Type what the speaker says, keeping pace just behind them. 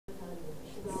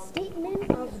Statement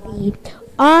of the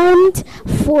Armed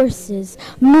Forces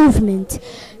Movement,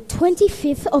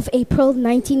 25th of April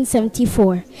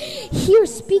 1974. Here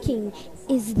speaking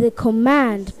is the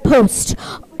command post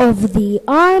of the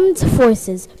Armed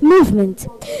Forces Movement.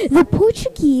 The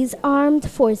Portuguese Armed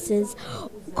Forces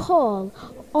call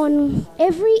on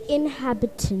every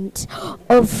inhabitant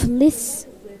of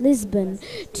Lisbon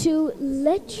to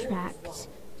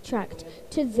tract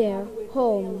to their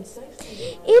homes,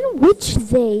 in which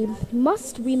they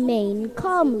must remain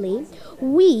calmly.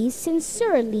 We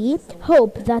sincerely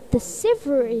hope that the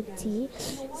severity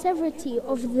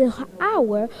of the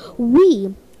hour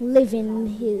we live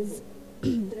in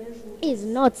is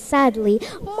not sadly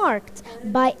marked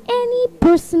by any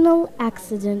personal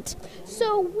accident.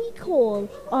 So we call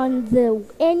on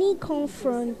any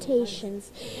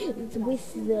confrontations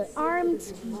with the armed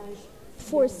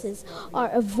forces are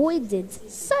avoided.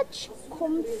 Such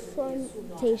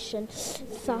confrontation,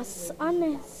 thus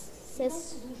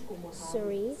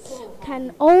unnecessary,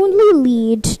 can only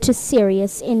lead to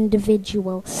serious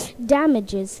individual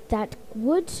damages that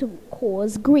would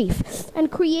cause grief and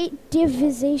create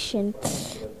division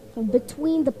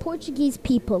between the Portuguese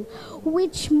people,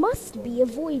 which must be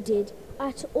avoided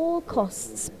at all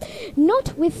costs.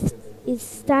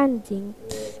 Notwithstanding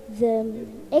the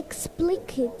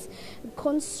explicit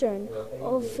concern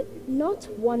of not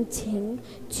wanting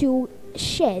to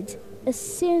shed a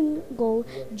single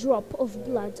drop of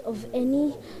blood of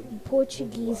any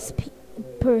Portuguese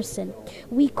person,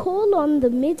 we call on the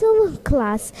middle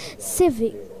class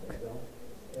civic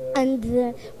and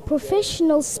the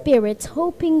professional spirit,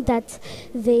 hoping that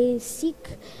they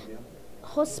seek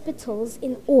hospitals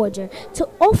in order to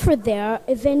offer their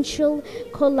eventual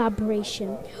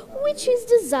collaboration, which is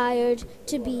desired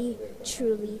to be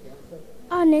truly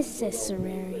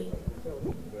unnecessary.